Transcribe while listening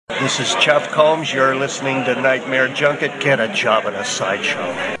This is Jeff Combs. You're listening to Nightmare Junket. Get a job at a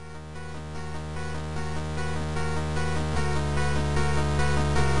sideshow.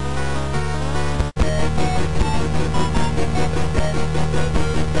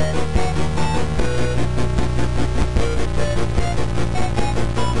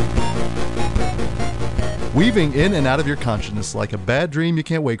 Weaving in and out of your consciousness like a bad dream you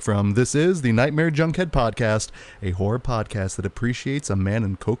can't wake from, this is the Nightmare Junkhead Podcast, a horror podcast that appreciates a man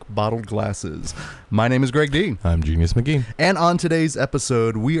in Coke-bottled glasses. My name is Greg D. I'm Genius McGee. And on today's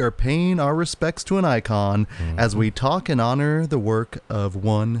episode, we are paying our respects to an icon as we talk and honor the work of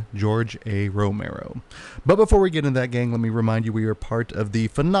one George A. Romero. But before we get into that, gang, let me remind you we are part of the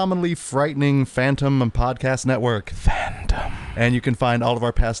phenomenally frightening Phantom Podcast Network. Phantom. And you can find all of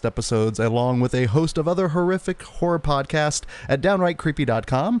our past episodes along with a host of other horrific horror podcasts at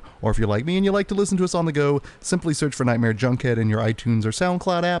downrightcreepy.com. Or if you're like me and you like to listen to us on the go, simply search for Nightmare Junkhead in your iTunes or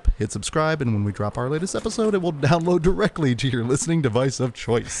SoundCloud app, hit subscribe, and when we drop our latest episode, it will download directly to your listening device of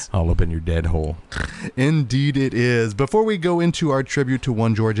choice. All up in your dead hole. Indeed it is. Before we go into our tribute to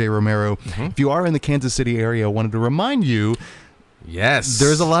one George A. Romero, if you are in the Kansas City area, I wanted to remind you yes,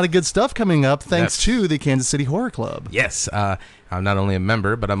 there's a lot of good stuff coming up thanks to the Kansas City Horror Club. Yes, I'm not only a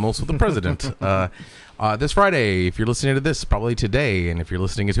member, but I'm also the president. This Friday, if you're listening to this, probably today, and if you're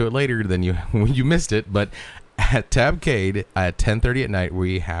listening to it later, then you missed it. But at Tabcade at 10:30 at night,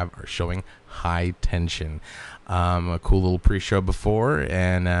 we have our showing High Tension. A cool little pre-show before,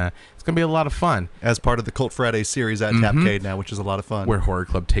 and it's going to be a lot of fun. As part of the Cult Friday series at Tapcade now, which is a lot of fun. Where Horror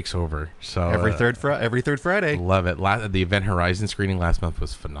Club takes over. So every third Friday. Love it. The Event Horizon screening last month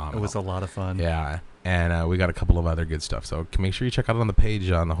was phenomenal. It was a lot of fun. Yeah, and we got a couple of other good stuff. So make sure you check out on the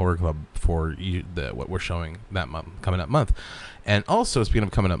page on the Horror Club for what we're showing that month, coming up month. And also, speaking of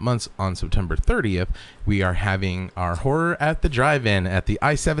coming up months, on September 30th, we are having our Horror at the Drive-In at the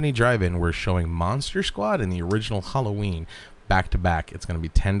I-70 Drive-In. We're showing Monster Squad and the original Halloween back to back. It's going to be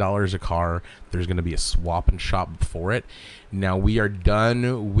 $10 a car. There's going to be a swap and shop for it. Now, we are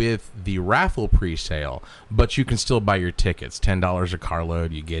done with the raffle pre-sale, but you can still buy your tickets. $10 a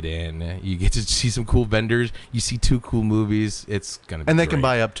carload. You get in. You get to see some cool vendors. You see 2 cool movies. It's going to be And they great. can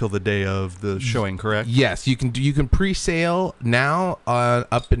buy up till the day of the showing, correct? Yes, you can pre-sale now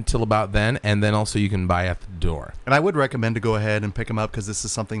up until about then, and then also you can buy at the door. And I would recommend to go ahead and pick them up because this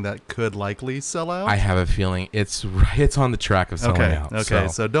is something that could likely sell out. I have a feeling it's on the track of selling out. Okay,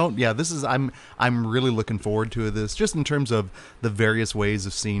 so don't. Yeah, this is. I'm really looking forward to this, just in terms of the various ways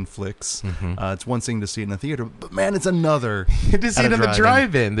of seeing flicks. It's one thing to see it in a theater, but man, it's another to see it in the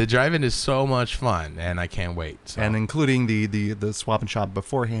drive-in. The drive-in is so much fun, and I can't wait. So. And including the swap and shop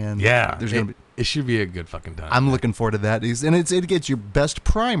beforehand. Yeah, there's gonna be. It should be a good fucking time. I'm looking forward to that, and it gets your best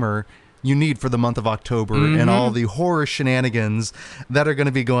primer you need for the month of October and all the horror shenanigans that are going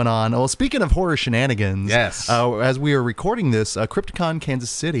to be going on. Well, speaking of horror shenanigans, yes. As we are recording this, Crypticon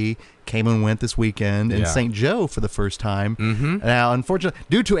Kansas City came and went this weekend in St. Joe for the first time. Now, unfortunately,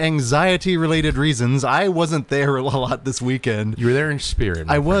 due to anxiety-related reasons, I wasn't there a lot this weekend. You were there in spirit.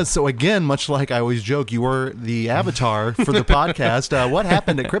 I was. So again, much like I always joke, you were the avatar for the podcast. What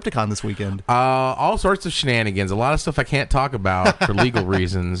happened at Crypticon this weekend? All sorts of shenanigans. A lot of stuff I can't talk about for legal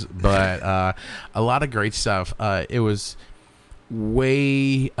reasons, but a lot of great stuff. It was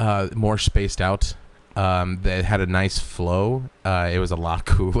way more spaced out. That had a nice flow. It was a lot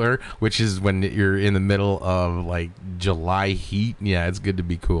cooler, which is when you're in the middle of like July heat. Yeah, it's good to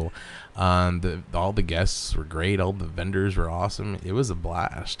be cool. All the guests were great. All the vendors were awesome. It was a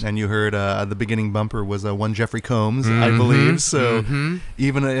blast. And you heard the beginning bumper was one Jeffrey Combs, I believe. So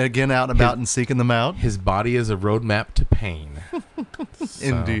even again out and about and seeking them out. His body is a roadmap to pain.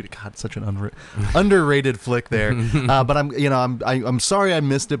 Indeed, God, such an underrated flick there. But I'm sorry I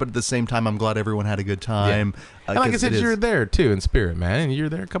missed it, but at the same time, I'm glad everyone had a good time. Yeah. And like I said, you're there too in spirit, man. And you're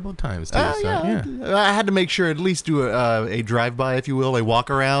there a couple of times too. I had to make sure at least do a drive-by, if you will, a walk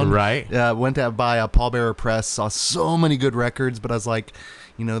around. Right. Went to buy a Pallbearer Press, saw so many good records, but I was like,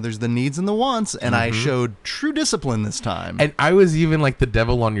 there's the needs and the wants, and I showed true discipline this time. And I was even like the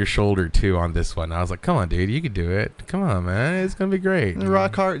devil on your shoulder too on this one. I was like, come on, dude, you could do it. Come on, man, it's gonna be great.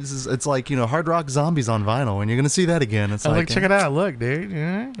 Rock hard. It's like hard rock zombies on vinyl, and you're gonna see that again. It's like check it out, look,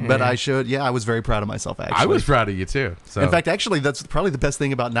 dude. But I showed. Yeah, I was very proud of myself. Actually, I was proud of you too. So. In fact, actually, that's probably the best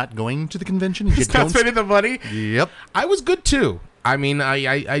thing about not going to the convention. You don't spending the money. Yep, I was good too. I mean,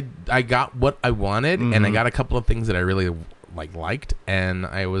 I got what I wanted, and I got a couple of things that I really liked, and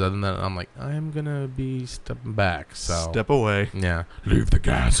I was other than that, I'm like, I'm gonna be stepping back. So Step away. yeah, leave the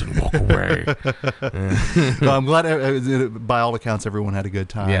gas and walk away. No, I'm glad. By all accounts, everyone had a good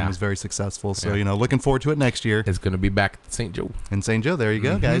time. Yeah. It was very successful. So Yeah. looking forward to it next year It's gonna be back at St. Joe. in St. Joe. There you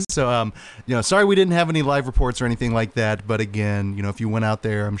go, guys. So sorry we didn't have any live reports or anything like that. But again, if you went out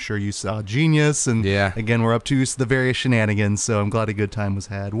there, I'm sure you saw Genius, and Yeah. again, we're up to the various shenanigans. So I'm glad a good time was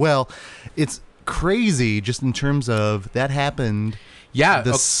had. Well, it's crazy just in terms of that happened. Yeah,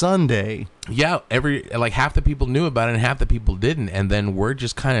 The Sunday. Yeah, half the people knew about it and half the people didn't, and then word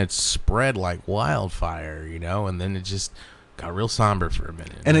just kind of spread like wildfire, and then it just got real somber for a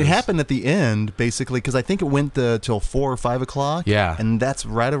minute. And it happened at the end, basically, because I think it went till 4 or 5 o'clock. Yeah. And that's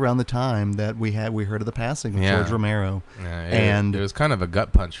right around the time that we heard of the passing of George Romero. Yeah, it was kind of a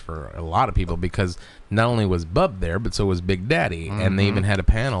gut punch for a lot of people, because not only was Bub there, but so was Big Daddy, and they even had a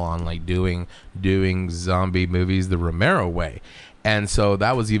panel on doing zombie movies the Romero way. And so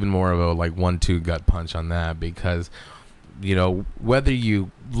that was even more of a 1-2 gut punch on that, because whether you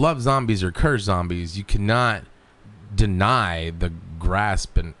love zombies or curse zombies, you cannot deny the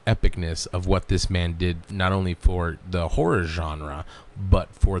grasp and epicness of what this man did, not only for the horror genre but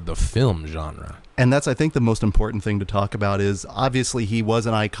for the film genre. And that's, I think, the most important thing to talk about is, obviously, he was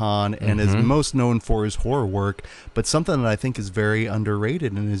an icon and is most known for his horror work, but something that I think is very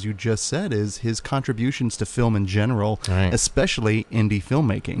underrated, and as you just said, is his contributions to film in general, especially indie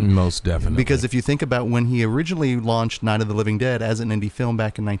filmmaking. Most definitely. Because if you think about when he originally launched Night of the Living Dead as an indie film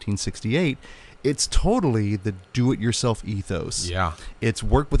back in 1968, it's totally the do-it-yourself ethos. Yeah. It's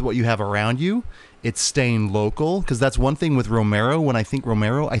work with what you have around you. It's staying local, because that's one thing with Romero. When I think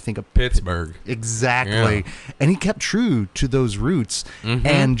Romero, I think of Pittsburgh. Exactly. Yeah. And he kept true to those roots.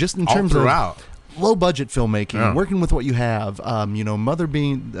 And just in All terms throughout. of low-budget filmmaking, working with what you have, mother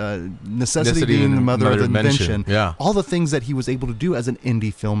being necessity being the mother of invention. Yeah. All the things that he was able to do as an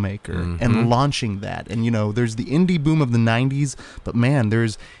indie filmmaker and launching that. And, there's the indie boom of the 90s, but, man,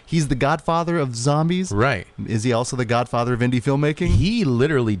 he's the godfather of zombies. Right. Is he also the godfather of indie filmmaking? He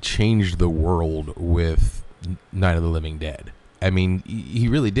literally changed the world with Night of the Living Dead. I mean, he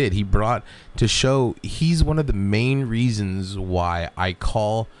really did. He brought to show, he's one of the main reasons why I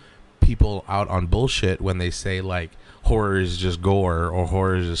call people out on bullshit when they say horror is just gore or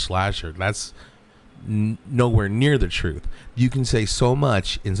horror is just slasher. That's nowhere near the truth. You can say so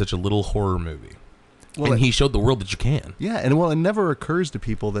much in such a little horror movie. Well, and he showed the world that you can. Yeah, and it never occurs to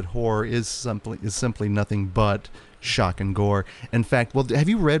people that horror is simply nothing but shock and gore. In fact, have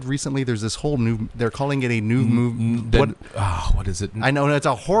you read recently? There's this whole new. They're calling it a new movie. What is it? I know it's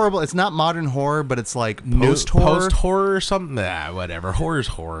a horrible. It's not modern horror, but it's post horror. Post horror or something. Whatever. Horror's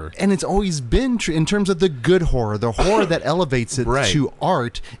horror. And it's always been in terms of the good horror. The horror that elevates it to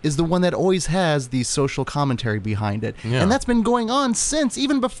art is the one that always has the social commentary behind it, and that's been going on since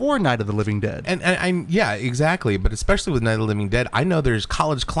even before Night of the Living Dead. And yeah, exactly. But especially with Night of the Living Dead, I know there's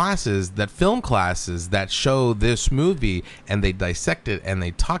college classes, film classes that show this movie, and they dissect it and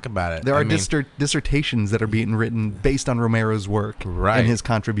they talk about it. There are dissertations that are being written based on Romero's work and his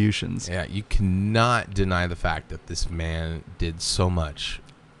contributions. Yeah, you cannot deny the fact that this man did so much.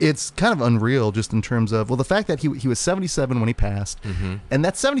 It's kind of unreal just in terms of, the fact that he was 77 when he passed, and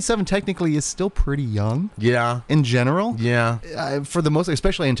that 77 technically is still pretty young. Yeah. In general. Yeah. For the most,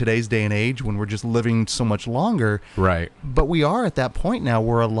 especially in today's day and age when we're just living so much longer. Right. But we are at that point now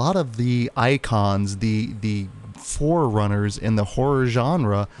where a lot of the icons, the forerunners in the horror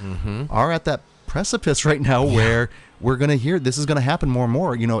genre are at that precipice right now where we're going to hear this is going to happen more and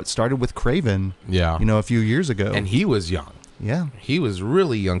more. It started with Craven, a few years ago. And he was young. Yeah. He was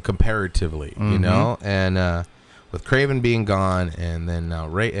really young comparatively, and with Craven being gone and then now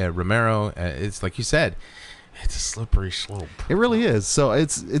Romero, it's like you said, it's a slippery slope. It really is. So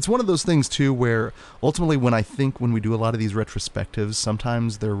it's one of those things too where ultimately when we do a lot of these retrospectives,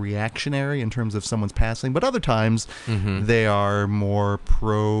 sometimes they're reactionary in terms of someone's passing, but other times they are more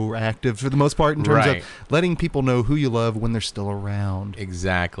proactive for the most part in terms of letting people know who you love when they're still around.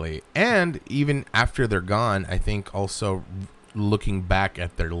 Exactly. And even after they're gone, I think also looking back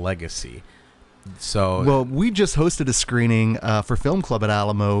at their legacy. So, we just hosted a screening for Film Club at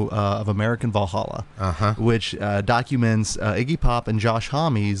Alamo of American Valhalla, which documents Iggy Pop and Josh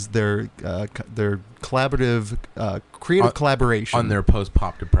Homme's their collaborative creative collaboration on their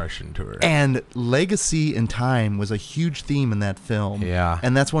post-pop depression tour. And legacy and time was a huge theme in that film. Yeah,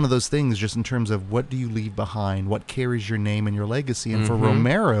 and that's one of those things, just in terms of what do you leave behind, what carries your name and your legacy. And for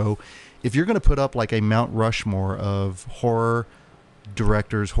Romero, if you're going to put up a Mount Rushmore of horror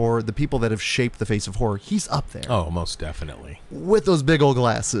directors, the people that have shaped the face of horror, he's up there. Oh, most definitely. With those big old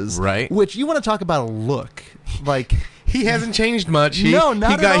glasses. Right. Which, you want to talk about a look. he hasn't changed much. No,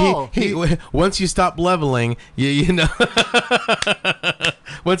 not at all. Once you stop leveling, you know,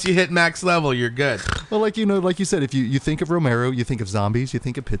 once you hit max level, you're good. Well, like you said, if you think of Romero, you think of zombies, you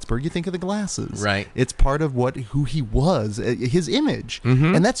think of Pittsburgh, you think of the glasses. Right. It's part of who he was, his image,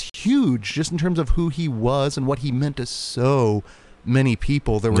 and that's huge, just in terms of who he was and what he meant to so many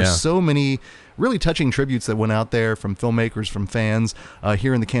people. There were so many really touching tributes that went out there from filmmakers, from fans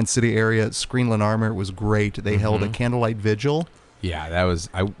here in the Kansas City area. Screenland Armor was great. They held a candlelight vigil. Yeah, that was.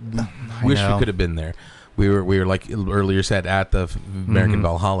 I wish we could have been there. We were like earlier said at the American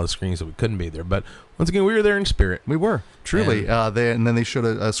Valhalla screening, so we couldn't be there. But once again, we were there in spirit. We were truly. And then they showed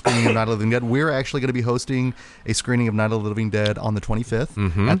a screening of Night of the Living Dead. We're actually going to be hosting a screening of Night of the Living Dead on the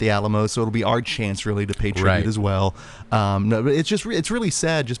 25th at the Alamo. So it'll be our chance really to pay tribute as well. No, but it's really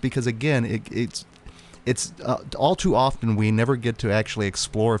sad just because again it's all too often we never get to actually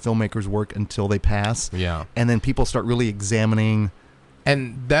explore a filmmaker's work until they pass. Yeah, and then people start really examining.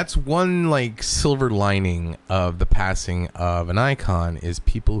 And that's one like silver lining of the passing of an icon is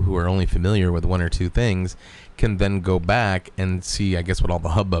people who are only familiar with one or two things can then go back and see, I guess, what all the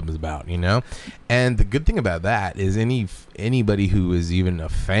hubbub is about, you know? And the good thing about that is anybody who is even a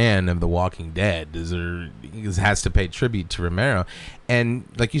fan of The Walking Dead has to pay tribute to Romero. And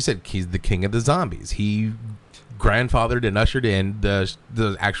like you said, he's the king of the zombies. He grandfathered and ushered in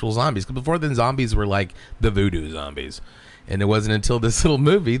the actual zombies. Because before then, zombies were like the voodoo zombies. And it wasn't until this little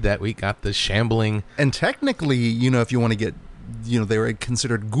movie that we got the shambling. And technically, if you want to get, they were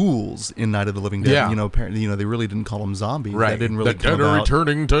considered ghouls in Night of the Living Dead. Yeah. Apparently, they really didn't call them zombies. Right. That didn't really come about.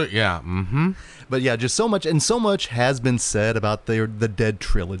 Returning to, yeah. Mm-hmm. But yeah, just so much has been said about the Dead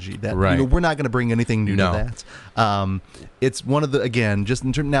trilogy that we're not going to bring anything new to that. It's one of the, again, just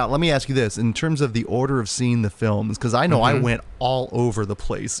in now let me ask you this, in terms of the order of seeing the films, because I know I went all over the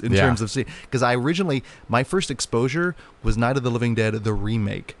place in terms of seeing, because my first exposure was Night of the Living Dead, the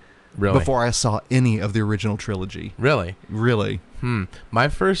remake. Really? Before I saw any of the original trilogy. Really? My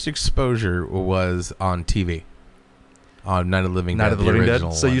first exposure was on TV. On Night of the Living Dead. Night of the Living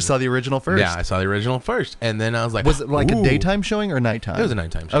Dead. So you saw the original first? Yeah, I saw the original first. And then I was like, was it like a daytime showing or nighttime? It was a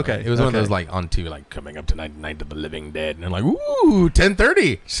nighttime show. Okay. It was one of those like on TV, like coming up to Night of the Living Dead. And I'm like, ooh,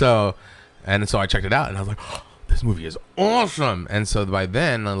 10:30. So I checked it out and I was like, oh, this movie is awesome. And so by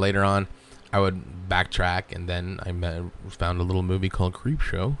then, later on, I would backtrack and then I found a little movie called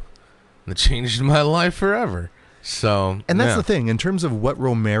Creepshow. That changed my life forever. So, and that's the thing, in terms of what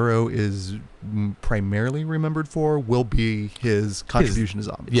Romero is primarily remembered for, will be his contribution to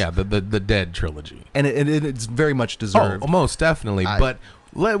zombies. Yeah, the Dead trilogy, and it's very much deserved. Oh, most definitely. But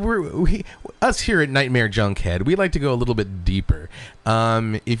us here at Nightmare Junkhead, we like to go a little bit deeper.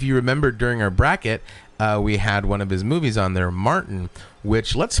 If you remember, during our bracket, we had one of his movies on there, Martin.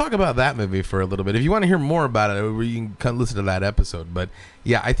 Which, let's talk about that movie for a little bit. If you want to hear more about it, you can come listen to that episode. But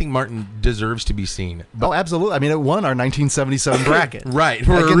yeah, I think Martin deserves to be seen. Oh, absolutely. I mean, it won our 1977 bracket. Right,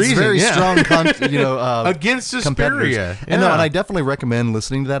 for a reason. Very strong, against Suspiria. Yeah. And I definitely recommend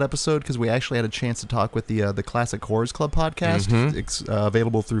listening to that episode because we actually had a chance to talk with the Classic Horrors Club podcast. It's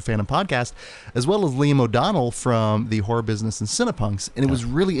available through Phantom Podcast, as well as Liam O'Donnell from the Horror Business and Cinepunks. And it was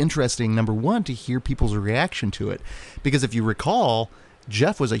really interesting, number one, to hear people's reaction to it. Because if you recall,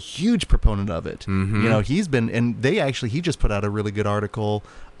 Jeff was a huge proponent of it. He's been, and he just put out a really good article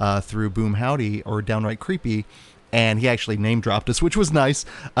through Boom Howdy or Downright Creepy, and he actually name dropped us, which was nice.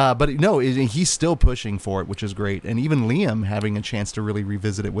 But no, he's still pushing for it, which is great. And even Liam having a chance to really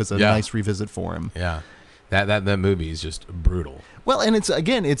revisit it was a nice revisit for him. Yeah. That movie is just brutal. Well, and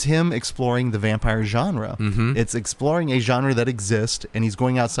it's him exploring the vampire genre. It's exploring a genre that exists, and he's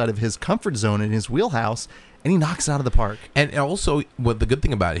going outside of his comfort zone in his wheelhouse, and he knocks it out of the park. And also, what the good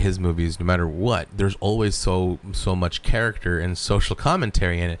thing about his movies, no matter what, there's always so much character and social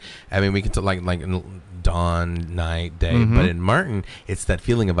commentary in it. I mean, we can like dawn, night, day, but in Martin, it's that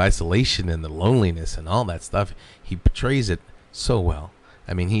feeling of isolation and the loneliness and all that stuff. He portrays it so well.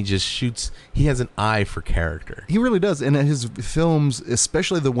 I mean, he just shoots. He has an eye for character. He really does. And his films,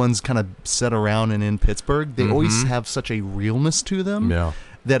 especially the ones kind of set around and in Pittsburgh, they always have such a realness to them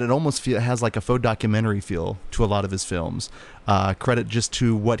that it almost has like a faux documentary feel to a lot of his films. Credit just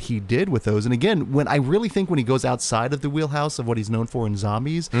to what he did with those. And again, when he goes outside of the wheelhouse of what he's known for in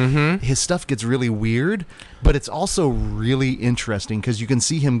zombies, his stuff gets really weird, but it's also really interesting because you can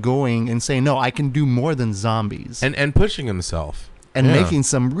see him going and saying, no, I can do more than zombies. And pushing himself. And making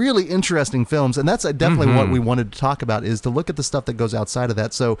some really interesting films. And that's definitely what we wanted to talk about, is to look at the stuff that goes outside of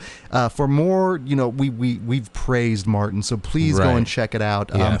that. So for more, we've praised Martin, so please go and check it out.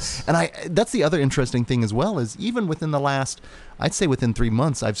 Yes. And that's the other interesting thing as well, is even within the last, I'd say within 3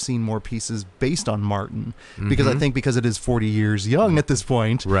 months, I've seen more pieces based on Martin, because I think because it is 40 years young at this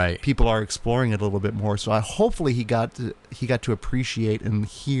point, Right. people are exploring it a little bit more. So hopefully he got to appreciate and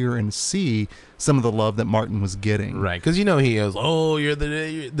hear and see some of the love that Martin was getting. Right, because he goes, "Oh, you're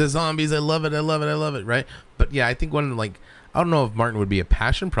the zombies. I love it. I love it. I love it." Right, but yeah, I think I don't know if Martin would be a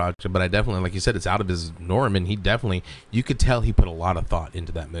passion project, but I definitely, like you said, it's out of his norm, and you could tell he put a lot of thought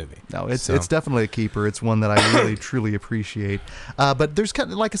into that movie. No, it's definitely a keeper. It's one that I really truly appreciate. But there's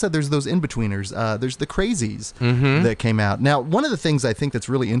kind of, like I said, there's those in-betweeners. There's the crazies that came out. Now, one of the things I think that's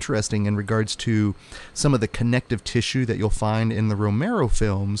really interesting in regards to some of the connective tissue that you'll find in the Romero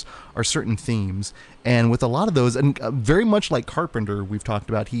films are certain themes. And with a lot of those, and very much like Carpenter, we've talked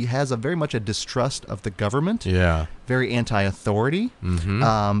about, he has very much a distrust of the government. Yeah. Very anti-authority.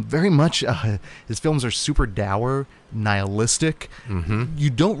 Very much, his films are super dour, nihilistic. You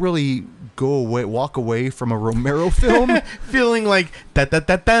don't really walk away from a Romero film feeling like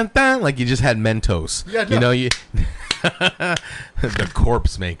like you just had Mentos. Yeah, no. The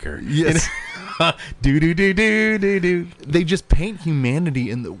corpse maker. Yes. do. They just paint humanity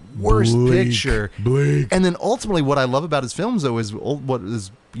in the worst picture. And then ultimately, what I love about his films, though, is what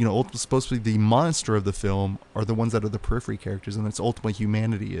is supposed to be the monster of the film are the ones that are the periphery characters, and it's ultimately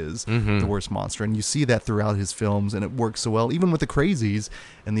humanity is the worst monster. And you see that throughout his films, and it works so well, even with the crazies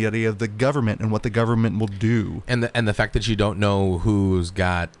and the idea of the government and what the government will do, and the fact that you don't know who's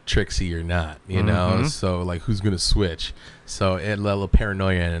got Trixie or not, so like who's gonna switch. So a little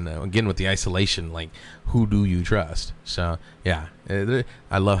paranoia, and again with the isolation, like who do you trust? So yeah,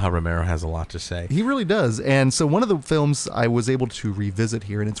 I love how Romero has a lot to say. He really does. And so one of the films I was able to revisit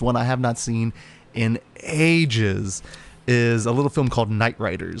here, and it's one I have not seen in ages, is a little film called Night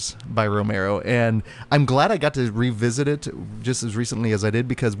Riders by Romero. And I'm glad I got to revisit it just as recently as I did,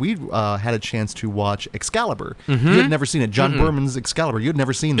 because we had a chance to watch Excalibur. You had never seen it. John Berman's Excalibur. You had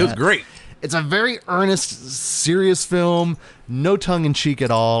never seen that. It was great. It's a very earnest, serious film, no tongue-in-cheek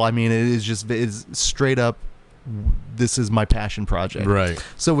at all. I mean, it's straight up, this is my passion project. Right.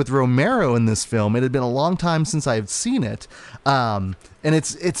 So with Romero in this film, it had been a long time since I've seen it, and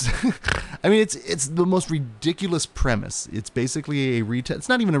it's I mean, it's the most ridiculous premise. It's basically it's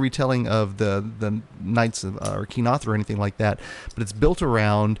not even a retelling of the Knights of or King Arthur or anything like that, but it's built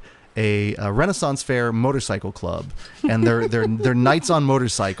around a Renaissance fair motorcycle club, and they're knights on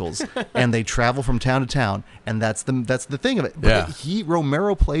motorcycles, and they travel from town to town, and that's the thing of it. But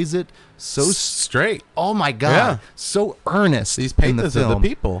Romero plays it so straight. Oh my god, so earnest. These in the pathos film. of the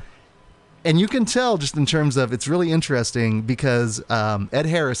people. And you can tell just in terms of, it's really interesting because Ed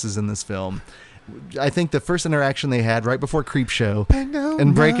Harris is in this film. I think the first interaction they had right before Creepshow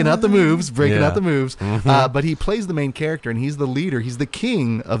and breaking out the moves, but he plays the main character, and he's the leader. He's the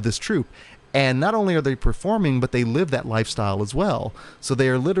king of this troupe. And not only are they performing, but they live that lifestyle as well. So they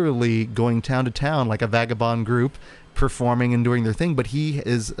are literally going town to town like a vagabond group, performing and doing their thing. But he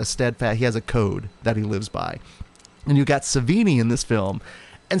is he has a code that he lives by. And you got Savini in this film.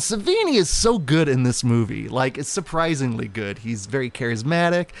 And Savini is so good in this movie. Like, it's surprisingly good. He's very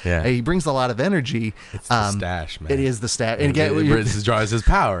charismatic. Yeah. He brings a lot of energy. It's the stash, man. It is the stash. And again, it draws his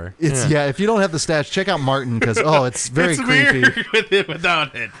power. If you don't have the stash, check out Martin, because it's very it's creepy. Weird with it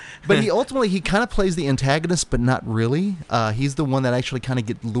without it. But he kind of plays the antagonist, but not really. He's the one that actually kind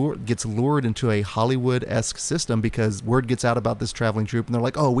of gets lured into a Hollywood-esque system, because word gets out about this traveling troupe, and they're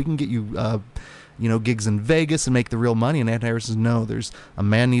like, "Oh, we can get you." Gigs in Vegas and make the real money. And Ed Harris says, no, there's a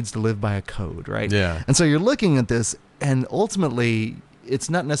man needs to live by a code, right? Yeah. And so you're looking at this, and ultimately, it's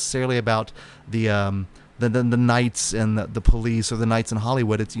not necessarily about the knights and the police or the knights in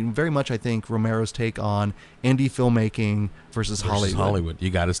Hollywood. It's very much, I think, Romero's take on indie filmmaking versus Hollywood.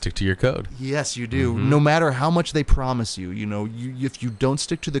 You got to stick to your code. Yes, you do. No matter how much they promise you, if you don't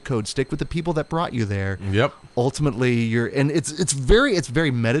stick to the code, stick with the people that brought you there. Yep. Ultimately, it's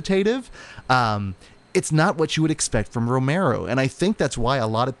very meditative. It's not what you would expect from Romero, and I think that's why a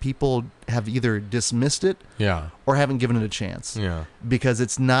lot of people have either dismissed it, or haven't given it a chance. Yeah. Because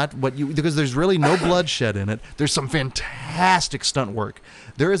it's not because there's really no bloodshed in it. There's some fantastic stunt work.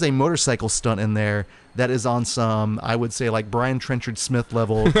 There is a motorcycle stunt in there that is on some, I would say, like Brian Trenchard Smith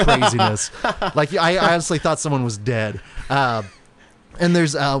level craziness. Like, I honestly thought someone was dead. And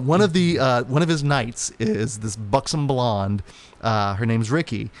there's one of his knights is this buxom blonde. Her name's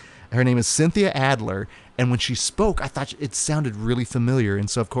Ricky. Her name is Cynthia Adler, and when she spoke, I thought it sounded really familiar. And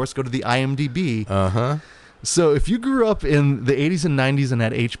so, of course, go to the IMDb. So if you grew up in the 80s and 90s and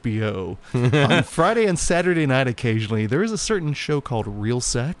at HBO, on Friday and Saturday night occasionally, there is a certain show called Real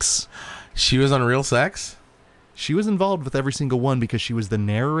Sex. She was on Real Sex? She was involved with every single one because she was the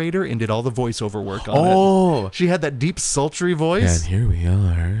narrator and did all the voiceover work on it. She had that deep, sultry voice. And here we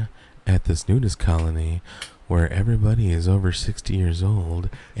are at this nudist colony where everybody is over 60 years old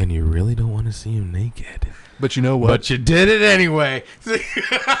and you really don't want to see him naked. But you know what? But you did it anyway.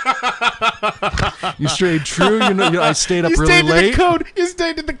 You stayed true. You know, I stayed up really late. You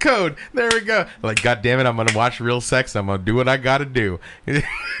stayed to the code. There we go. Like, God damn it, I'm going to watch real sex. I'm going to do what I got to do. You'd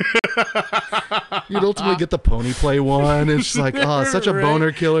ultimately get the pony play one. It's just like, oh, such a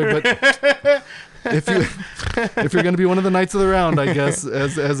boner killer. But if you're going to be one of the knights of the round, I guess,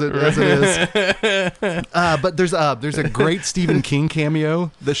 as it is. But there's a great Stephen King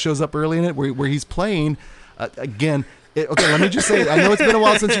cameo that shows up early in it where he's playing again. Okay, let me just say, I know it's been a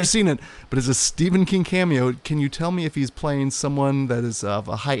while since you've seen it, but it's a Stephen King cameo. Can you tell me if he's playing someone that is of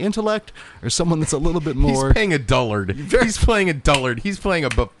a high intellect or someone that's a little bit more... He's playing a dullard. He's playing a dullard. He's playing a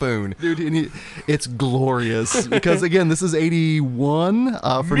buffoon. Dude, and it's glorious. Because, again, this is 81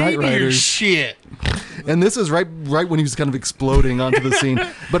 for Knight Riders. Shit. And this is right when he was kind of exploding onto the scene.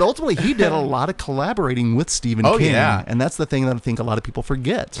 But ultimately, he did a lot of collaborating with Stephen King. Yeah. And that's the thing that I think a lot of people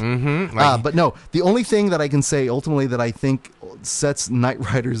forget. Mm-hmm. But no, the only thing that I can say ultimately that I think sets Knight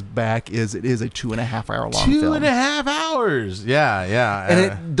Riders back is it is a 2.5 hour long film. 2.5 hours. Yeah. And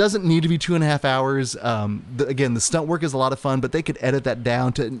it doesn't need to be 2.5 hours. Again, the stunt work is a lot of fun, but they could edit that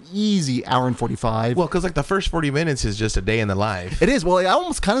down to an easy hour and 45. Well, because like the first 40 minutes is just a day in the life. It is. Well, it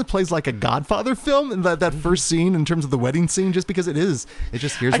almost kind of plays like a Godfather film in that first scene in terms of the wedding scene, just because it is. It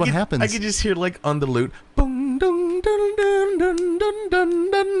just, here's what happens. I could just hear like on the lute. Boom, dun, dun, dun, dun, dun,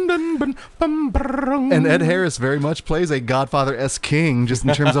 dun, dun, dun, bun, bum, brung. And Ed Harris very much plays a Godfather-esque king, just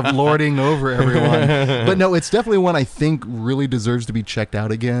in terms of lording over everyone. But no, it's definitely one I think really deserves to be checked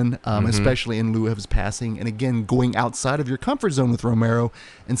out again, especially in lieu of his passing. And again, going outside of your comfort zone with Romero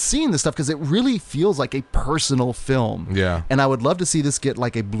and seeing this stuff, because it really feels like a personal film. Yeah. And I would love to see this get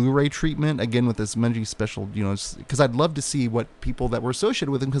like a Blu-ray treatment, again, with this Mungie special, because I'd love to see what people that were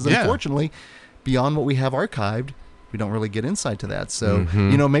associated with him, because unfortunately, beyond what we have archived, we don't really get insight to that. So,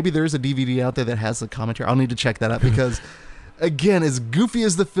 maybe there's a DVD out there that has a commentary. I'll need to check that out because, again, as goofy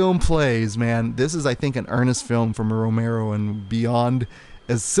as the film plays, man, this is, I think, an earnest film from Romero, and beyond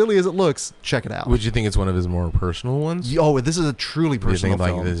as silly as it looks, check it out. Would you think it's one of his more personal ones? Oh, this is a truly personal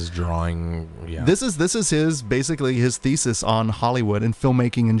film. Like this drawing, yeah. This is basically his thesis on Hollywood and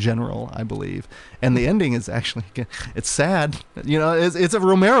filmmaking in general, I believe. And the ending is actually, it's sad. It's a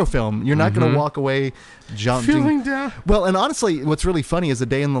Romero film. You're not going to walk away feeling down. Well, and honestly, what's really funny is a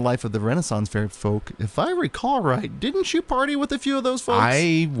day in the life of the Renaissance Fair folk. If I recall right, didn't you party with a few of those folks?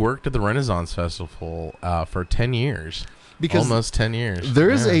 I worked at the Renaissance Festival for 10 years. Because almost 10 years. There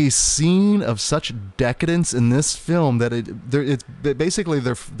is a scene of such decadence in this film that it's basically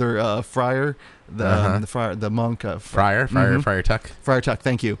their friar, the monk, Friar Tuck. Friar Tuck.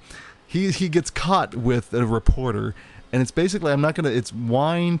 Thank you. He gets caught with a reporter, and it's basically it's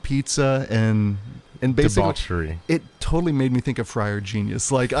wine, pizza, and basically debauchery. It totally made me think of Friar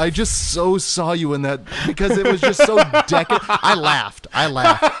Genius. Like, I just so saw you in that because it was just so decadent. I laughed,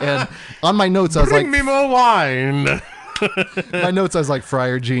 and on my notes I was like, "Bring me more wine." My notes, I was like,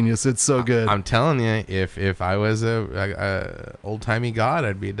 Friar Genius. It's so good. I'm telling you, if I was a old timey god,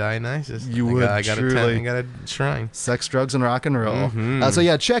 I'd be a Dionysus. You would. I got a shrine. Sex, drugs, and rock and roll. So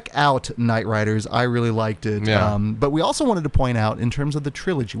yeah, check out Knight Riders. I really liked it. Yeah. But we also wanted to point out in terms of the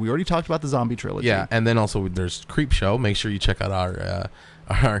trilogy. We already talked about the zombie trilogy. Yeah, and then also there's Creepshow. Make sure you check out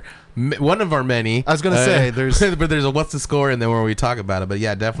our one of our many. I was gonna say there's but there's a what's the score and then where we talk about it. But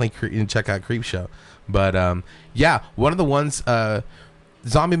yeah, definitely check out Creepshow. But yeah, one of the ones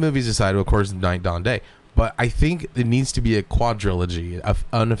zombie movies aside, of course, Night, Dawn, Day. But I think it needs to be a quadrilogy,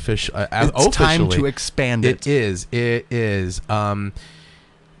 unofficial. It's time to expand it. It is. Land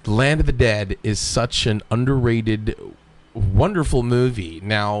of the Dead is such an underrated, wonderful movie.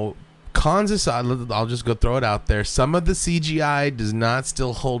 Now, cons aside, I'll just go throw it out there. Some of the CGI does not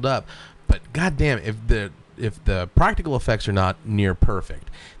still hold up, but goddamn, if the practical effects are not near perfect,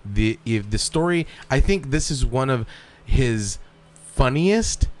 if the story, I think this is one of his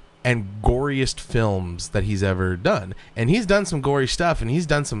funniest and goriest films that he's ever done. And he's done some gory stuff, and he's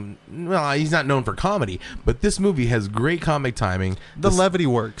done some, well, he's not known for comedy, but this movie has great comic timing. The levity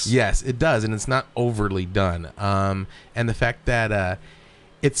works. Yes, it does, and it's not overly done. And the fact that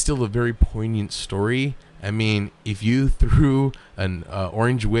it's still a very poignant story. I mean, if you threw an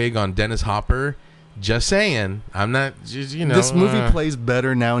orange wig on Dennis Hopper, Just saying. I'm not, just, This movie plays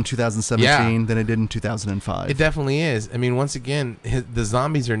better now in 2017 than it did in 2005. It definitely is. I mean, once again, the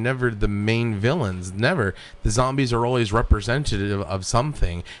zombies are never the main villains. Never. The zombies are always representative of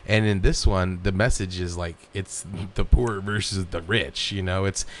something. And in this one, the message is like, it's the poor versus the rich.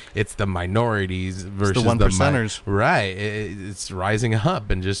 It's the minorities versus the one percenters. Right. It's rising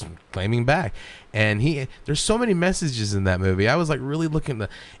up and just claiming back. And there's so many messages in that movie. I was like really looking at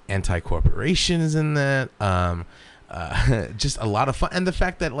the anti-corporations in that. Just a lot of fun. And the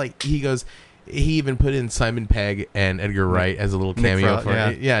fact that like he even put in Simon Pegg and Edgar Wright as a little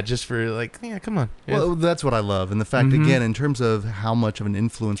cameo just for like, come on. Well, that's what I love. And the fact, again, in terms of how much of an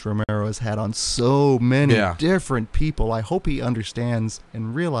influence Romero has had on so many different people, I hope he understands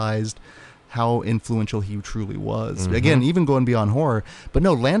and realized how influential he truly was. Again, even going beyond horror. But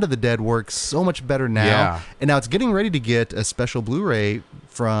no, Land of the Dead works so much better now. Yeah. And now it's getting ready to get a special Blu-ray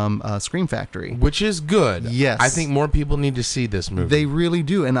from Scream Factory. Which is good. Yes. I think more people need to see this movie. They really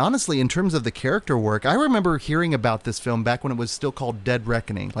do. And honestly, in terms of the character work, I remember hearing about this film back when it was still called Dead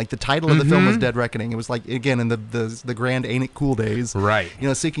Reckoning. Like the title of the film was Dead Reckoning. It was like, again, in the grand Ain't It Cool days. Right.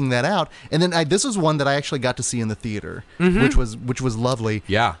 Seeking that out. And then this was one that I actually got to see in the theater, which was lovely.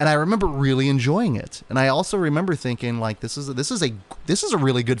 Yeah. And I remember really enjoying it. And I also remember thinking like this is a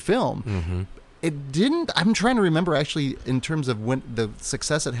really good film. It didn't. I'm trying to remember actually in terms of when the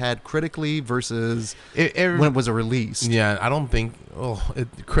success it had critically versus when it was released. Yeah, I don't think.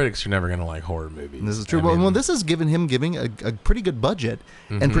 Critics are never going to like horror movies. This is true. Well, this is giving a pretty good budget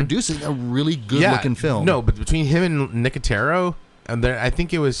and producing a really good looking film. No, but between him and Nicotero, I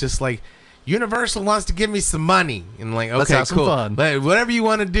think it was just like, Universal wants to give me some money, and like, okay, let's have cool, some fun. Whatever you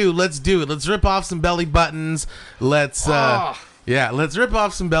want to do, let's do it. Let's rip off some belly buttons. Let's rip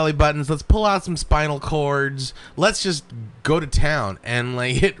off some belly buttons. Let's pull out some spinal cords. Let's just go to town, and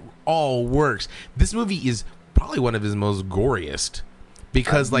like it all works. This movie is probably one of his most goriest.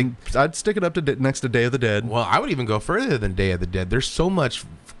 Because I'd stick it up to next to Day of the Dead. Well, I would even go further than Day of the Dead. There's so much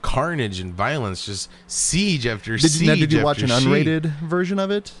carnage and violence, just siege after siege. Did you watch an unrated version of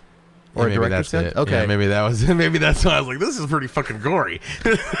it? Or a director's cut? Okay. Yeah, maybe that's why I was like, this is pretty fucking gory.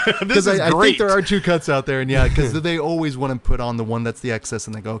 This is I great. think there are two cuts out there, and because they always want to put on the one that's the excess,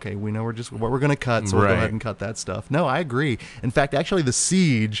 and they go, okay, we know what we're going to cut, so we'll go ahead and cut that stuff. No, I agree. In fact, actually, the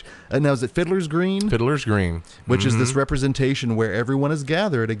siege, now is it Fiddler's Green? Fiddler's Green. Which is this representation where everyone is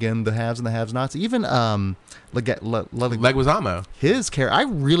gathered, again, the haves and the have-nots. Even Leguizamo. His character, I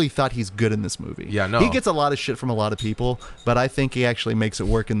really thought he's good in this movie. Yeah, no. He gets a lot of shit from a lot of people, but I think he actually makes it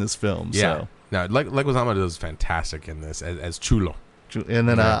work in this film. Yeah. So. No, Leguizamo does fantastic in this as Chulo. And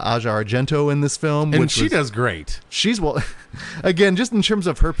then Aja Argento in this film. And she does great. She's, again, just in terms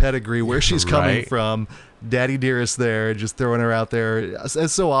of her pedigree, where she's coming from, Daddy Dearest there, just throwing her out there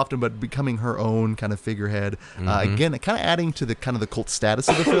as so often, but becoming her own kind of figurehead. Again, kind of adding to the kind of the cult status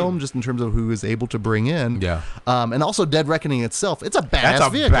of the film, just in terms of who is able to bring in. Yeah. And also Dead Reckoning itself. It's a badass That's a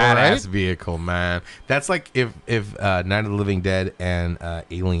vehicle, badass vehicle, man. That's like if Night of the Living Dead and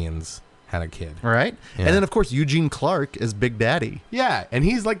Aliens had a kid. Right? Yeah. And then, of course, Eugene Clark is Big Daddy. Yeah, and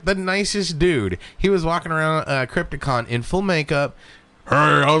he's like the nicest dude. He was walking around Crypticon in full makeup. Hey,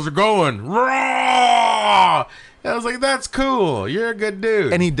 how's it going? Raw! I was like, that's cool. You're a good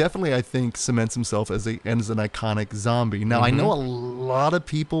dude. And he definitely, I think, cements himself as an iconic zombie. Now, I know a lot of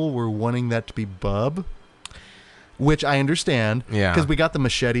people were wanting that to be Bub, which I understand. Yeah. Because we got the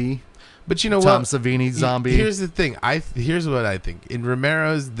machete. But you know Tom what? Savini zombie. Here's the thing. Here's what I think. In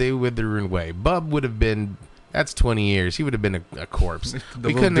Romero's, they wither away. Bub would have been. That's 20 years. He would have been a corpse.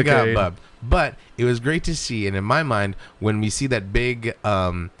 We couldn't have got Bub. But it was great to see. And in my mind, when we see that big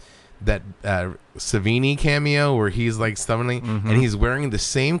Savini cameo where he's like summoning and he's wearing the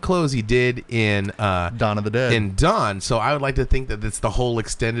same clothes he did in Dawn of the Dead. In Dawn. So I would like to think that it's the whole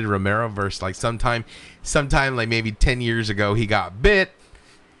extended Romero verse. Like sometime like maybe 10 years ago he got bit.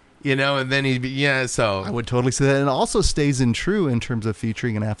 And then so I would totally say that. And it also stays true in terms of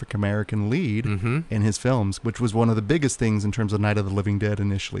featuring an African-American lead in his films, which was one of the biggest things in terms of Night of the Living Dead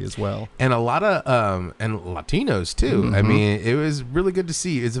initially as well. And a lot of and Latinos too. I mean, it was really good to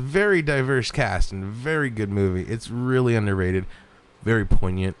see. It's a very diverse cast and a very good movie. It's really underrated, very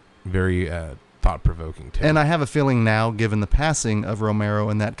poignant, very thought-provoking too. And I have a feeling now, given the passing of Romero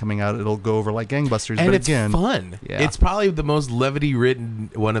and that coming out, it'll go over like gangbusters. And but it's again, fun. Yeah. It's probably the most levity-ridden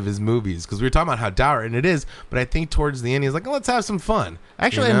one of his movies because we were talking about how dour, and it is. But I think towards the end, he's like, let's have some fun.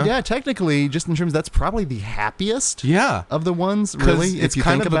 Actually, and technically, just in terms, that's probably the happiest. Yeah. Of the ones, really, if you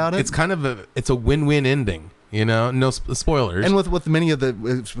think about it. It's kind of it's a win-win ending. No spoilers. And with many of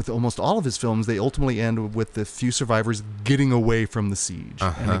with almost all of his films, they ultimately end with the few survivors getting away from the siege,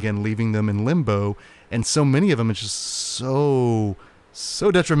 and again leaving them in limbo. And so many of them, it's just so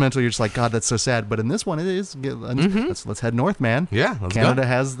detrimental. You're just like, God, that's so sad. But in this one, it is. Let's head north, man. Yeah, let's Canada go.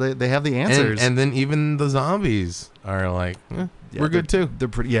 has they have the answers. And then even the zombies are like, we're good too. They're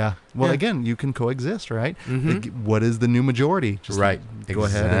pretty. Yeah. Well, again, you can coexist, right? What is the new majority? Just right. Go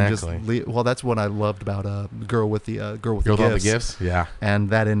ahead and just leave. Well, that's what I loved about Girl with the Gifts. Yeah.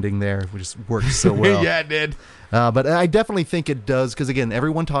 And that ending there just worked so well. Yeah, it did. But I definitely think it does, because again,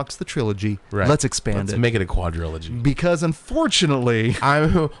 everyone talks the trilogy. Right. Let's expand it. Let's make it a quadrilogy. Because unfortunately,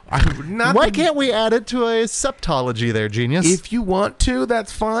 I'm not. Why can't we add it to a septology there, Genius? If you want to,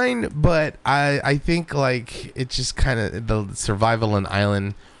 that's fine. But I think like it's just kind of the survival on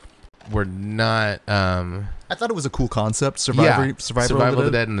island. We're not. I thought it was a cool concept. Survival of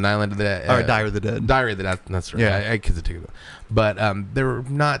the Dead and an Island of the Dead. Or Diary of the Dead. Diary of the Dead. That's right. Yeah. I kids it. But they're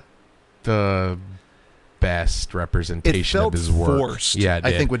not the best representation of his work. Forced. Yeah, it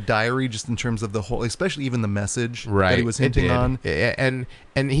did. I think with Diary, just in terms of the whole, especially even the message that he was hinting on.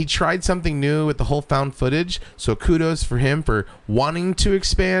 And he tried something new with the whole found footage. So kudos for him for wanting to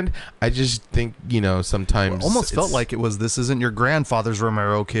expand. I just think, sometimes almost felt like it was, this isn't your grandfather's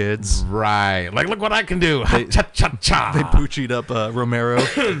Romero, kids. Right. Like, look what I can do. Cha-cha-cha. They poochied up Romero.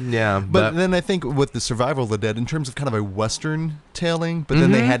 Yeah. But then I think with the Survival of the Dead, in terms of kind of a Western tailing, but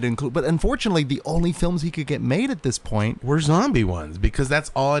then they had to include, but unfortunately, the only films he could get made at this point were zombie ones, because that's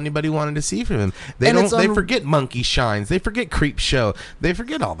all anybody wanted to see from him. They forget Monkey Shines. They forget Creep Show. They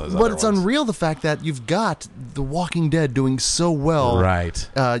forget all those. But it's unreal, the fact that you've got The Walking Dead doing so well, right?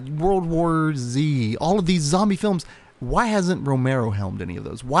 World War Z, all of these zombie films. Why hasn't Romero helmed any of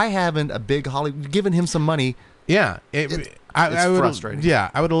those? Why haven't a big Hollywood given him some money? Yeah, it's frustrating.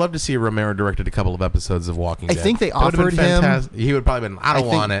 Yeah, I would have loved to see Romero directed a couple of episodes of Walking Dead. I think they offered him. He would probably been. I don't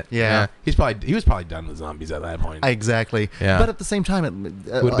want it. Yeah. He was probably done with zombies at that point. Exactly. Yeah. But at the same time,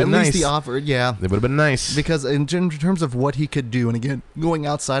 it would have been nice. The offer. Yeah, it would have been nice, because in terms of what he could do, and again going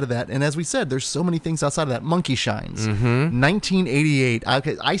outside of that, and as we said, there's so many things outside of that. Monkey Shines, 1988.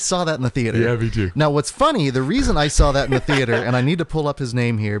 I saw that in the theater. Yeah, me too. Now, what's funny? The reason I saw that in the theater, and I need to pull up his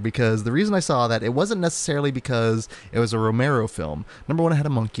name here, because the reason I saw that, it wasn't necessarily because it was a Romero film. Number one, it had a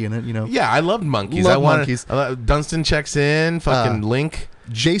monkey in it, Yeah, I loved monkeys. Monkeys. Dunstan checks in, fucking Link.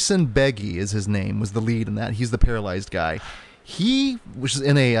 Jason Beggy is his name, was the lead in that. He's the paralyzed guy. He was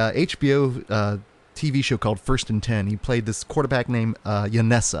in a HBO TV show called First and 10. He played this quarterback named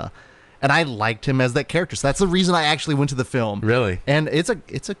Yanessa. And I liked him as that character. So that's the reason I actually went to the film. Really? And it's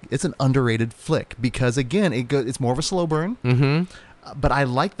an underrated flick, because again, it's more of a slow burn. But I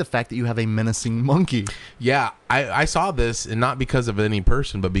like the fact that you have a menacing monkey. Yeah, I saw this, and not because of any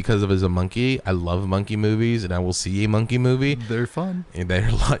person, but because of as a monkey. I love monkey movies, and I will see a monkey movie. They're fun. And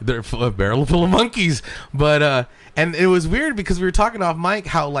they're full of barrel full of monkeys. But and it was weird because we were talking off mic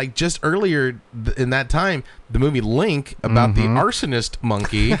how like just earlier in that time the movie Link about the arsonist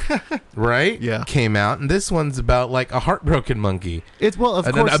monkey, right? Yeah, came out, and this one's about like a heartbroken monkey. It's of course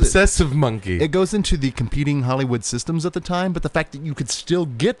an obsessive monkey. It goes into the competing Hollywood systems at the time, but the fact that you could still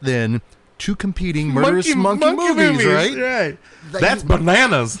get then two competing murderous monkey movies, right? Right. That's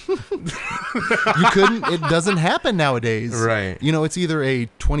bananas. You couldn't. It doesn't happen nowadays, right? It's either a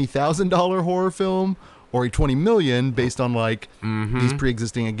 $20,000 horror film or a $20 million based on like these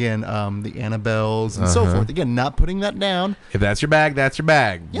pre-existing, again, the Annabelles and so forth. Again, not putting that down. If that's your bag, that's your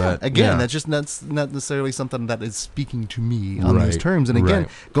bag. Yeah, but, again, that's not necessarily something that is speaking to me on those terms. And again,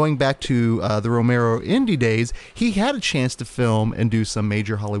 going back to the Romero indie days, he had a chance to film and do some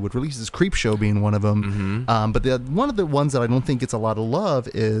major Hollywood releases, Creepshow being one of them. But one of the ones that I don't think gets a lot of love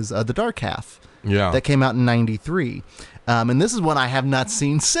is The Dark Half. Yeah, that came out in '93. And this is one I have not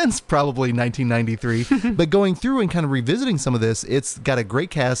seen since probably 1993. But going through and kind of revisiting some of this, it's got a great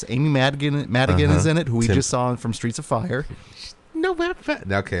cast. Amy Madigan is in it, who we just saw from Streets of Fire. No,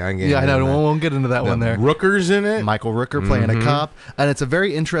 okay, I know. We won't get into that one there. Rooker's in it. Michael Rooker playing a cop, and it's a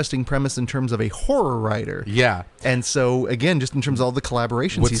very interesting premise in terms of a horror writer. Yeah, and so again, just in terms of all the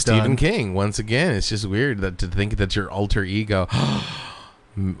collaborations with he's Stephen done. King. Once again, it's just weird to think that your alter ego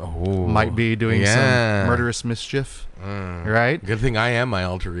might be doing some murderous mischief. Right? Good thing I am my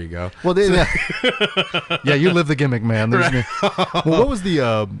alter ego. Well, yeah, you live the gimmick, man. Well, what was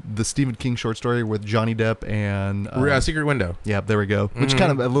the Stephen King short story with Johnny Depp and Secret Window? Yeah, there we go. Which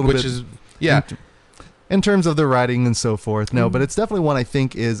kind of a little bit is in terms of the writing and so forth. No, but it's definitely one I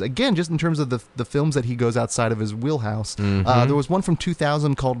think is, again, just in terms of the films that he goes outside of his wheelhouse. There was one from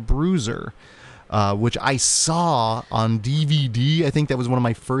 2000 called Bruiser. which I saw on DVD. I think that was one of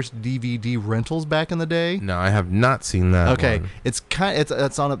my first DVD rentals back in the day. No, I have not seen that. Okay, one.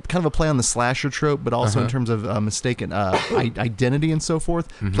 it's on a kind of a play on the slasher trope, but also in terms of mistaken identity and so forth.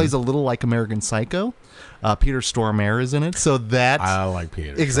 Plays a little like American Psycho. Peter Stormare is in it, so that I like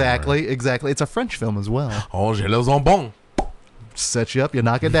Peter. Exactly. It's a French film as well. Oh, je les bon. Set you up, you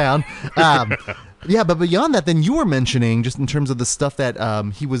knock it down. Yeah, but beyond that, then you were mentioning just in terms of the stuff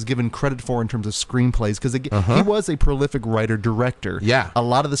that he was given credit for in terms of screenplays, because he was a prolific writer-director. Yeah. A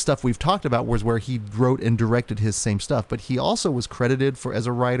lot of the stuff we've talked about was where he wrote and directed his same stuff, but he also was credited for as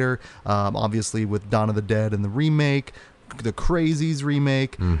a writer, obviously with Dawn of the Dead and the remake, the Crazies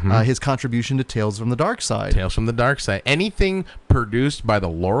remake, his contribution to Tales from the Dark Side. Tales from the Dark Side. Anything produced by the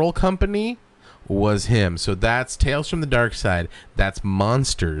Laurel Company was him. So that's Tales from the Dark Side. That's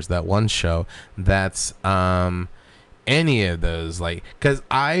Monsters, that one show. That's any of those, like, because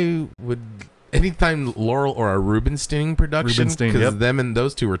I would anytime Laurel or a Rubenstein production, because them and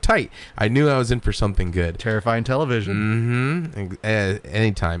those two were tight, I knew I was in for something good. Terrifying television.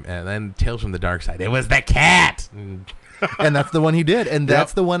 Anytime. And then Tales from the Dark Side. It was the cat. And that's the one he did, and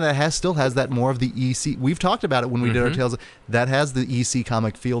that's the one that still has that more of the EC. We've talked about it when we did our Tales. That has the EC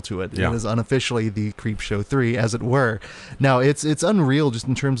comic feel to it. It is unofficially the Creepshow 3, as it were. Now it's unreal just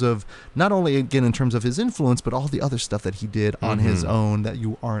in terms of not only again in terms of his influence, but all the other stuff that he did on his own that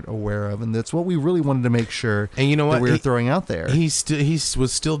you aren't aware of, and that's what we really wanted to make sure. And you know what, that we were throwing out there. He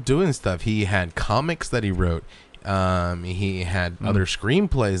was still doing stuff. He had comics that he wrote. He had other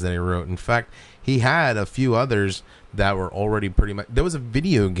screenplays that he wrote. In fact, he had a few others that were already pretty much. There was a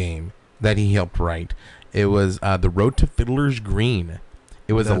video game that he helped write. It was The Road to Fiddler's Green.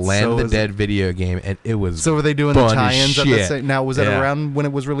 It was a Land of the Dead video game, and it was. So were they doing the tie-ins? Now was that around when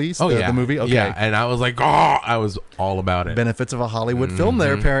it was released? Oh the movie. Okay. Yeah, and I was like, I was all about it. Benefits of a Hollywood film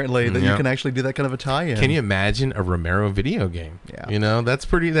there, apparently, that you can actually do that kind of a tie-in. Can you imagine a Romero video game? Yeah, you know, that's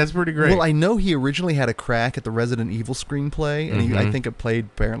pretty great. Well, I know he originally had a crack at the Resident Evil screenplay, and I think it played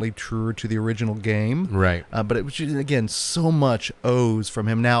apparently truer to the original game. Right. But it was again so much owes from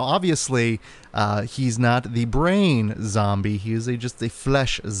him. Now, obviously, he's not the brain zombie. He is just a flesh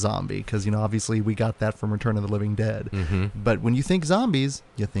zombie, because obviously we got that from Return of the Living Dead. But when you think zombies,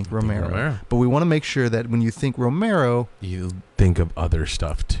 you think Romero. But we want to make sure that when you think Romero, you think of other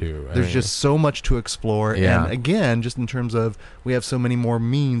stuff too. There's just so much to explore. And again, just in terms of we have so many more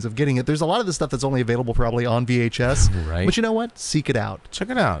means of getting it. There's a lot of the stuff that's only available probably on VHS. Right. But you know what? Seek it out. Check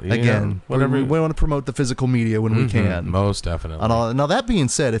it out. Again, whatever. We want to promote the physical media when we can. Most definitely. Now that being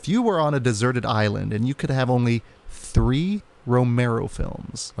said, if you were on a deserted island and you could have only 3 Romero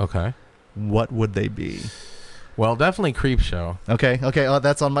films, okay, what would they be? Well, definitely Creepshow. Okay.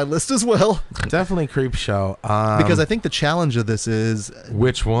 That's on my list as well. Definitely Creepshow. Because I think the challenge of this is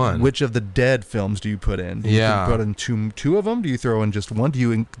which one? Which of the Dead films do you put in? Do you put in two of them? Do you throw in just one?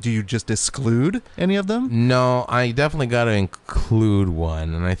 Do you just exclude any of them? No, I definitely got to include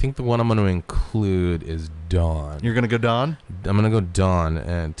one, and I think the one I'm going to include is Dawn. You're going to go Dawn? I'm going to go Dawn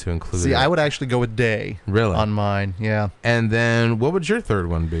and to include. See, I would actually go with Day. Really? On mine, yeah. And then what would your third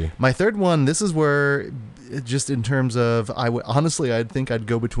one be? My third one, this is where, just in terms of, I'd think I'd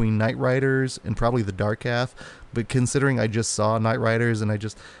go between Night Riders and probably The Dark Half, but considering I just saw Night Riders and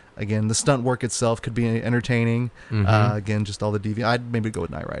again, the stunt work itself could be entertaining. Again, just all the deviant. I'd maybe go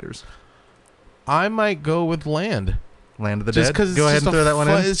with Night Riders. I might go with Land of the Dead. Go ahead and throw that one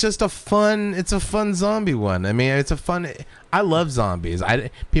in. It's just a fun zombie one. I mean, I love zombies.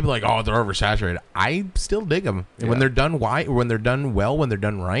 People are like, oh, they're oversaturated. I still dig them. When they're done when they're done well, when they're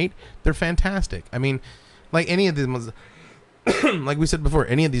done right, they're fantastic. I mean, like any of these, like we said before,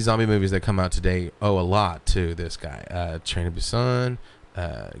 any of these zombie movies that come out today owe a lot to this guy. Train to Busan,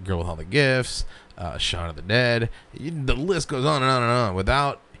 Girl with All the Gifts, Shaun of the Dead. The list goes on and on and on.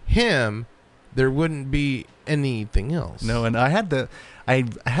 Without him, there wouldn't be anything else. No, and I had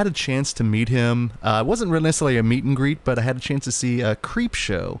a chance to meet him. It wasn't really necessarily a meet and greet, but I had a chance to see a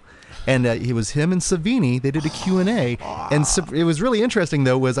Creepshow. And it was him and Savini. They did a Q&A. And it was really interesting,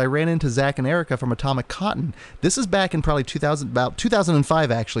 though, was I ran into Zach and Erica from Atomic Cotton. This is back in probably about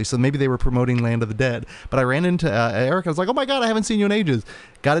 2005, actually, so maybe they were promoting Land of the Dead. But I ran into Erica. I was like, oh, my God, I haven't seen you in ages.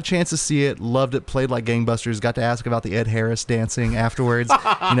 Got a chance to see it, loved it, played like gangbusters, got to ask about the Ed Harris dancing afterwards.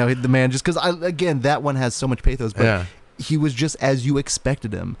 The man, just because, again, that one has so much pathos. But he was just as you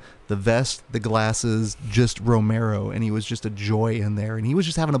expected him. The vest, the glasses, just Romero, and he was just a joy in there, and he was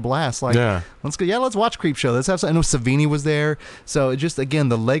just having a blast. Like, let's go, let's watch Creepshow. Let's have some. I know Savini was there, so it just again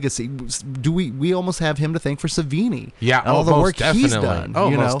the legacy. We almost have him to thank for Savini? Yeah, all the work definitely. he's done. Oh,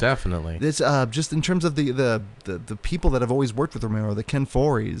 you know? most definitely. It's just in terms of the people that have always worked with Romero, the Ken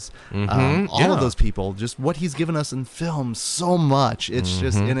Foreys, all of those people. Just what he's given us in film, so much. It's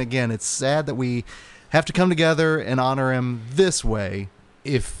just, and again, it's sad that we have to come together and honor him this way.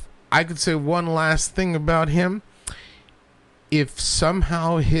 If I could say one last thing about him, if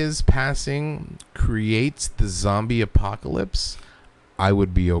somehow his passing creates the zombie apocalypse, I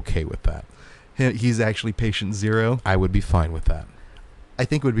would be okay with that. He's actually patient zero. I would be fine with that. I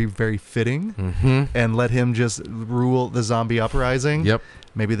think it would be very fitting, and let him just rule the zombie uprising. Yep.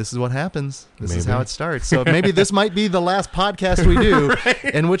 Maybe this is what happens. This is how it starts. So maybe this might be the last podcast we do, right.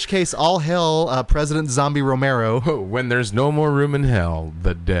 In which case, all hell, President Zombie Romero. When there's no more room in hell,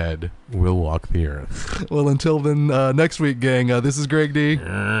 the dead will walk the earth. Well, until then, next week, gang, this is Greg D.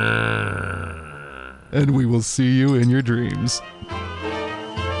 And we will see you in your dreams.